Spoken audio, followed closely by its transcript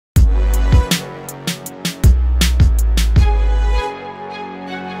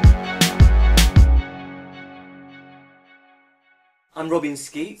I'm Robin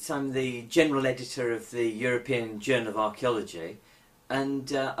Skeates. I'm the general editor of the European Journal of Archaeology,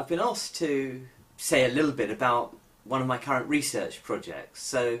 and I've been asked to say a little bit about one of my current research projects.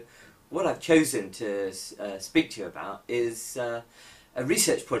 So what I've chosen to speak to you about is a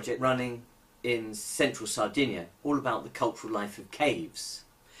research project running in central Sardinia, all about the cultural life of caves.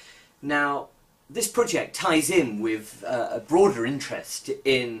 Now, this project ties in with a broader interest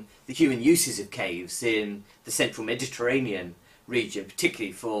in the human uses of caves in the central Mediterranean region,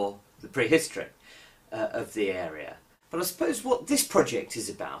 particularly for the prehistory of the area. But I suppose what this project is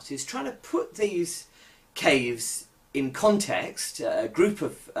about is trying to put these caves in context, a group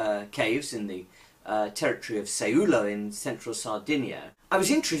of caves in the territory of Seulo in central Sardinia. I was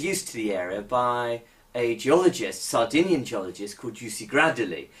introduced to the area by a geologist, Sardinian geologist called Jussi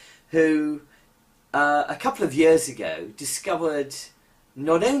Gradeli, who a couple of years ago discovered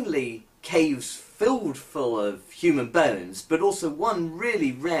not only caves filled full of human bones, but also one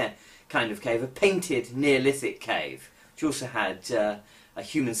really rare kind of cave, a painted Neolithic cave, which also had a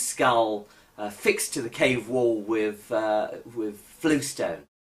human skull fixed to the cave wall with flowstone.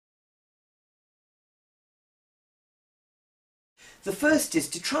 The first is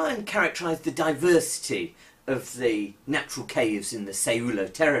to try and characterise the diversity of the natural caves in the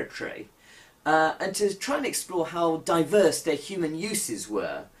Seulo territory, and to try and explore how diverse their human uses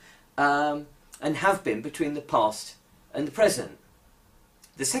were and have been between the past and the present.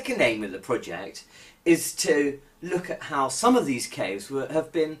 The second aim of the project is to look at how some of these caves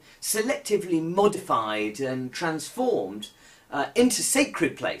have been selectively modified and transformed into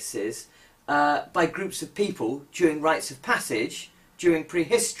sacred places by groups of people during rites of passage during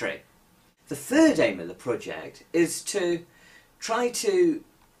prehistory. The third aim of the project is to try to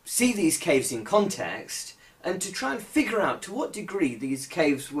see these caves in context and to try and figure out to what degree these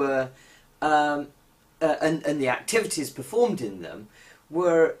caves were and the activities performed in them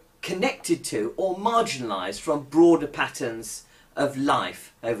were connected to or marginalised from broader patterns of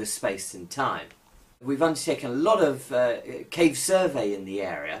life over space and time. We've undertaken a lot of cave survey in the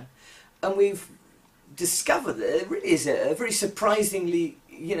area, and we've discovered that there really is a very surprisingly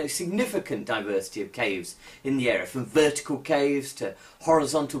significant diversity of caves in the area, from vertical caves to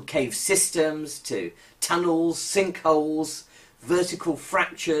horizontal cave systems to tunnels, sinkholes, vertical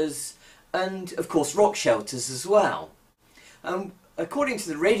fractures, and of course rock shelters as well. According to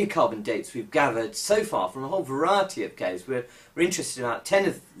the radiocarbon dates we've gathered so far from a whole variety of caves, we're interested in about 10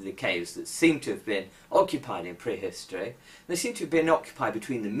 of the caves that seem to have been occupied in prehistory. They seem to have been occupied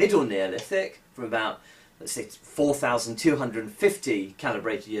between the Middle Neolithic, from about, let's say, 4,250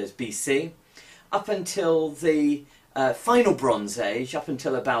 calibrated years BC, up until the final Bronze Age, up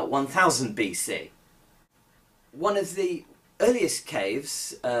until about 1000 BC. One of the earliest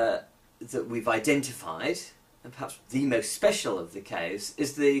caves that we've identified, and perhaps the most special of the caves,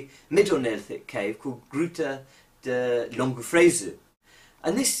 is the Middle Neolithic cave called Gruta de Longofrezu.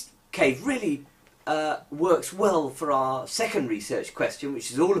 And this cave really works well for our second research question, which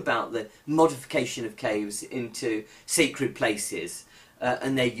is all about the modification of caves into sacred places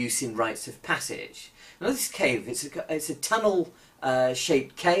and their use in rites of passage. Now this cave, it's a tunnel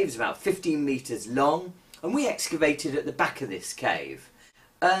shaped cave, it's about 15 metres long, and we excavated at the back of this cave.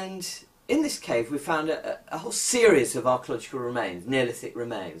 And in this cave we found a whole series of archaeological remains, Neolithic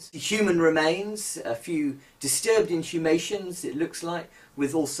remains. Human remains, a few disturbed inhumations it looks like,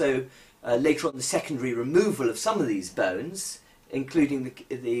 with also later on the secondary removal of some of these bones, including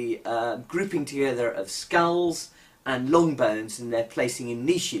the grouping together of skulls and long bones and their placing in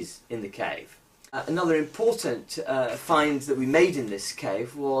niches in the cave. Another important find that we made in this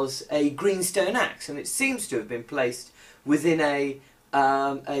cave was a greenstone axe, and it seems to have been placed within a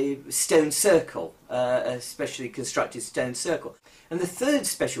stone circle, a specially constructed stone circle. And the third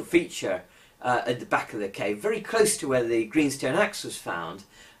special feature at the back of the cave, very close to where the greenstone axe was found,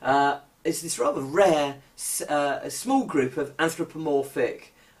 is this rather rare small group of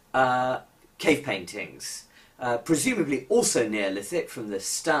anthropomorphic cave paintings, presumably also Neolithic from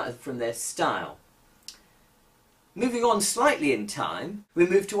their style. Moving on slightly in time, we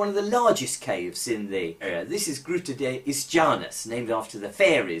move to one of the largest caves in the area. This is Gruta de Isjanus, named after the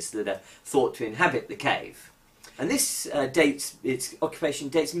fairies that are thought to inhabit the cave. And this its occupation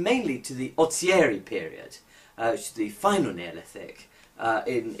dates mainly to the Ozieri period, which is the final Neolithic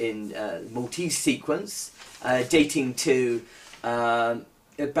in Maltese sequence, dating to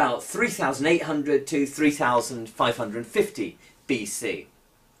about 3,800 to 3,550 BC.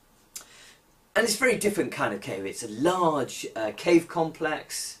 And it's a very different kind of cave. It's a large cave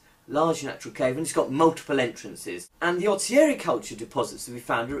complex, large natural cave, and it's got multiple entrances. And the Ozieri culture deposits that we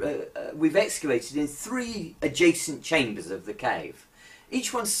found, we've excavated in 3 adjacent chambers of the cave.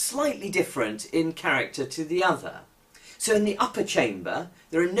 each one slightly different in character to the other. So in the upper chamber,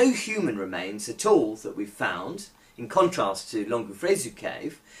 there are no human remains at all that we've found, in contrast to Longo-Fresu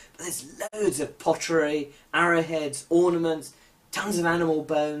Cave, but there's loads of pottery, arrowheads, ornaments, tons of animal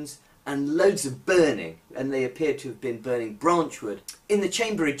bones, and loads of burning, and they appear to have been burning branchwood. In the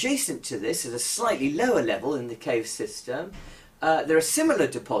chamber adjacent to this, at a slightly lower level in the cave system, there are similar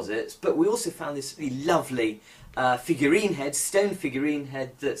deposits, but we also found this really lovely figurine head, stone figurine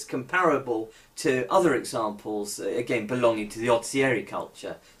head, that's comparable to other examples, again belonging to the Ozieri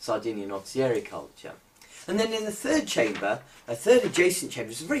culture, Sardinian Ozieri culture. And then in the third chamber, a third adjacent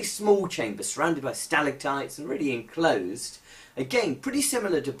chamber, it's a very small chamber surrounded by stalactites and really enclosed. Again, pretty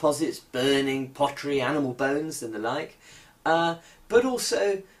similar deposits, burning, pottery, animal bones and the like, but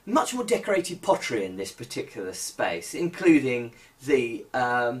also much more decorated pottery in this particular space, including the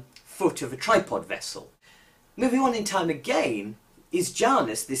foot of a tripod vessel. Moving on in time again,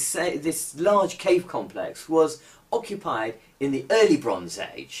 Isjanus, this large cave complex, was occupied in the early Bronze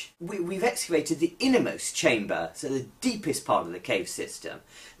Age. We've excavated the innermost chamber, so the deepest part of the cave system.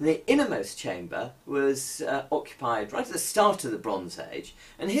 And the innermost chamber was occupied right at the start of the Bronze Age,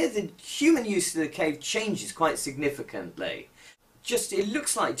 and here the human use of the cave changes quite significantly. It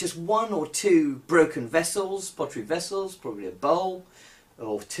looks like just one or two broken vessels, pottery vessels, probably a bowl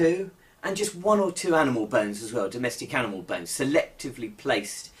or two, and just one or two animal bones as well, domestic animal bones, selectively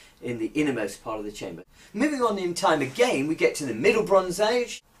placed in the innermost part of the chamber. Moving on in time again, we get to the Middle Bronze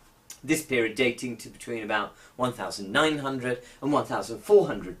Age, this period dating to between about 1900 and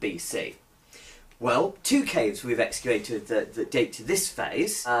 1400 BC. Well, two caves we've excavated that date to this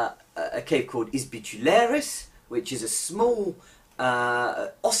phase. A cave called Isbitularis, which is a small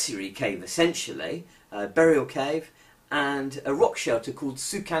ossuary cave essentially, burial cave, and a rock shelter called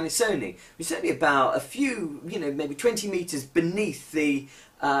Seulo, which is only about a few, maybe 20 metres beneath the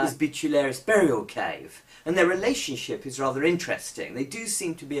Isbitularis burial cave. And their relationship is rather interesting. They do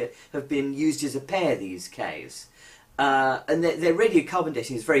seem to have been used as a pair, these caves. And their radiocarbon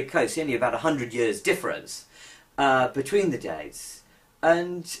dating is very close, only about 100 years difference between the dates.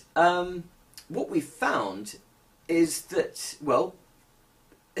 And what we've found is that, well,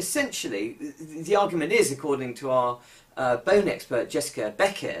 essentially, the argument is, according to our bone expert Jessica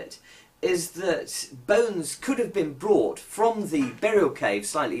Beckett, is that bones could have been brought from the burial cave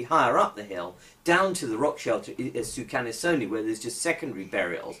slightly higher up the hill down to the rock shelter Seulo, where there's just secondary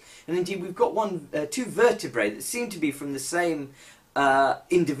burials. And indeed we've got two vertebrae that seem to be from the same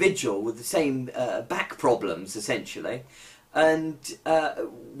individual with the same back problems essentially. And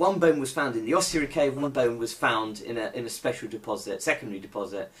one bone was found in the ossuary cave, one bone was found in a special deposit, secondary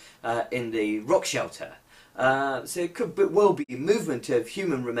deposit, in the rock shelter. So it could well be movement of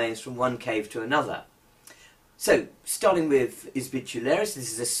human remains from one cave to another. So, starting with Isbitularis,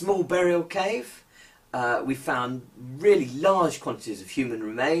 this is a small burial cave. We found really large quantities of human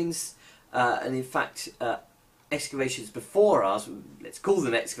remains, and in fact excavations before ours, let's call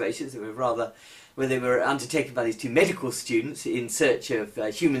them excavations, where they were undertaken by these two medical students in search of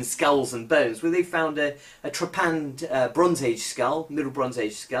human skulls and bones, where they found a trepanned Bronze Age skull, Middle Bronze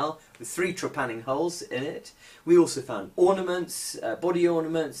Age skull, with 3 trepanning holes in it. We also found ornaments, body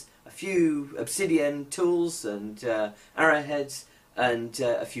ornaments, a few obsidian tools and arrowheads, and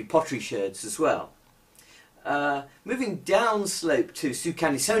a few pottery sherds as well. Moving downslope to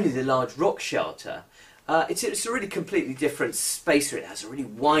Seulo, the large rock shelter, it's a really completely different space. It has a really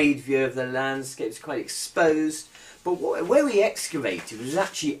wide view of the landscape, it's quite exposed. But where we excavated was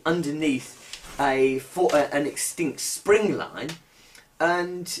actually underneath an extinct spring line,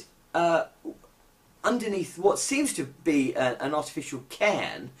 and underneath what seems to be an artificial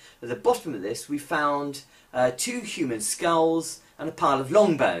cairn, at the bottom of this we found 2 human skulls and a pile of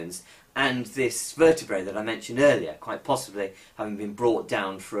long bones, and this vertebrae that I mentioned earlier, quite possibly having been brought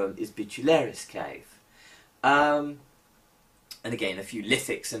down from Isbitularis cave. And again, a few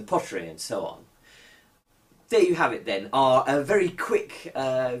lithics and pottery and so on. There you have it then, a very quick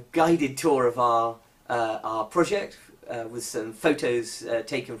guided tour of our project with some photos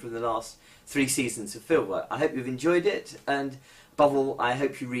taken from the last 3 seasons of fieldwork. I hope you've enjoyed it, and above all, I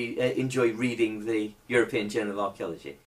hope you enjoy reading the European Journal of Archaeology.